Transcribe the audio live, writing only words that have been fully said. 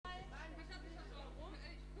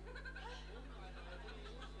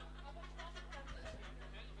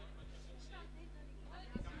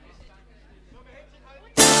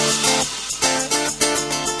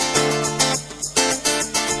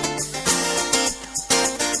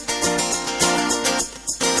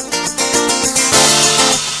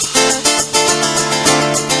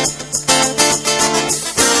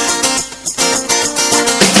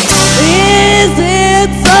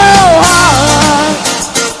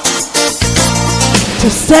to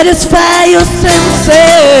satisfy your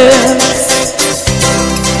senses.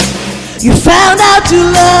 You found out to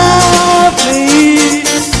love me.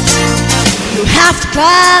 You have to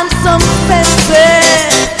climb some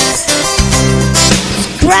fences,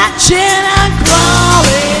 scratching and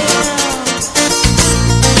crawling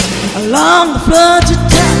along the floor to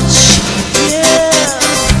touch, yeah.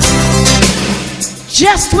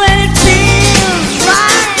 Just when it feels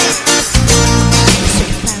right, so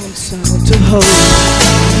you found someone to hold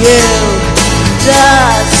you.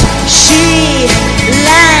 Does she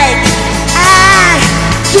like I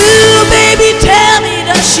do? Baby, tell me,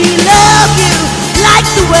 does she love you like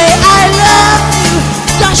the way I love you?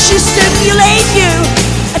 Does she stimulate you,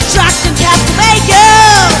 attract and captivate you?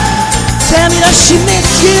 Tell me, does she miss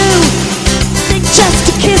you, think just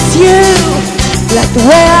to kiss you like the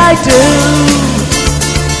way I do?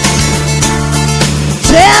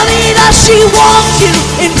 Tell me, does she want you,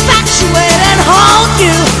 infatuate and haunt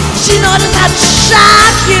you? She knows how to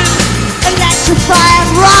shock you, electrify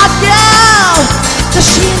and rock you. Does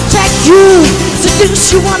she inject you,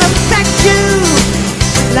 seduce you, wanna affect you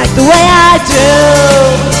like the way I do?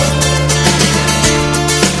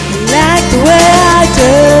 Like the way I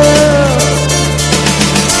do.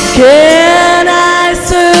 Can I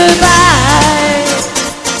survive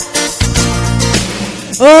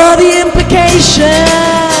all the implications?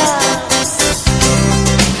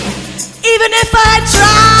 Even if I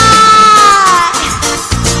try,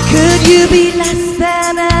 could you be less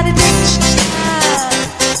than an addiction?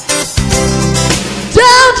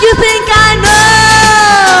 Don't you think I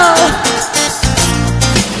know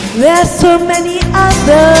there's so many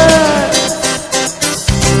others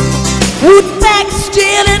who'd beg,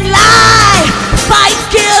 steal and lie, fight,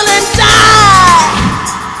 kill and die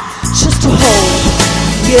just to hold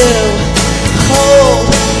you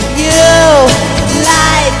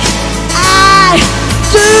like I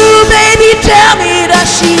do? Baby, tell me, does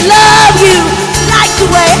she love you like the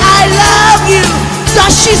way I love you?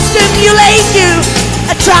 Does she stimulate you,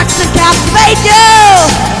 attract and captivate you?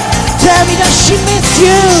 Tell me, does she miss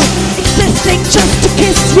you, existing just to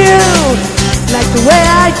kiss you like the way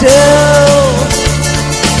I do?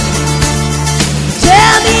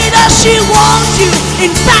 Tell me, does she want you,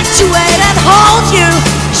 infatuate and haunt you?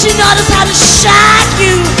 She knows how to shock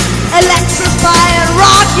you, electrify and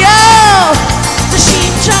rock you. Does she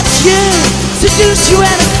touch you, seduce you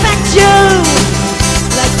and affect you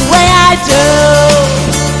like the way I do?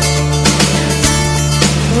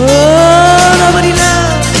 Oh, nobody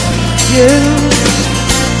loves you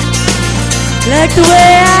like the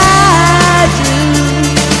way I do.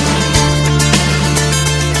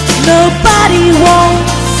 Nobody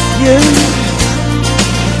wants you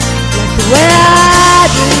like the way I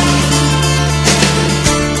do.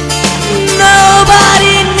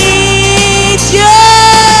 Nobody needs you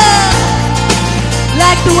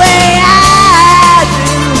like the way I do.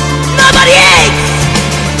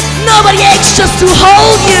 Nobody aches just to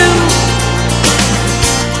hold you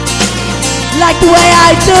like the way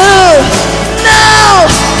I do. No,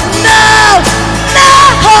 no, no.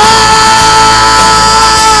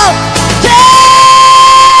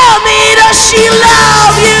 Tell me, does she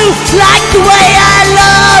love you like the way I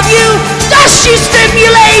love you? Does she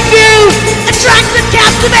stimulate you, attract and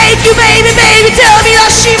captivate you? Baby, baby, tell me,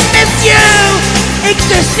 does she miss you,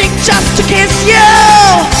 existing just to kiss you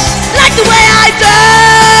like the way I do?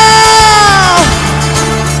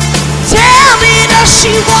 Tell me, does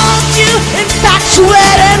she want you,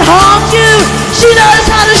 infatuate and haunt you? She knows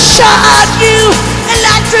how to shock you,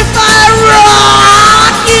 electrify,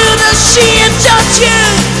 rock you. Does she adjust you,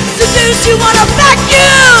 seduce you, wanna affect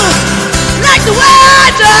you like the way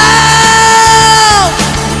I do?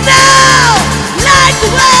 No, like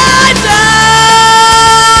the way I do.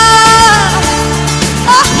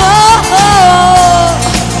 Oh, oh, oh.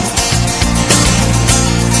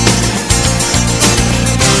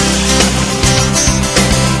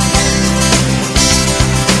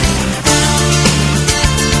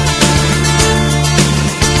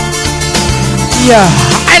 Ja,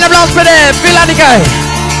 ein Applaus bitte für Lanikai.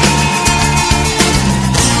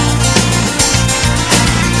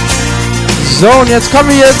 So, und jetzt kommen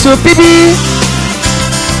wir zur Bibi.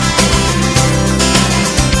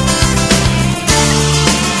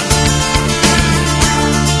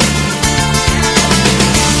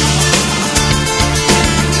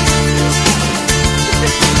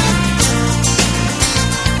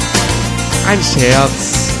 Ein Scherz.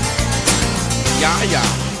 Ja, ja.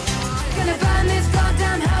 Gonna burn this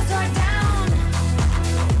goddamn house right down.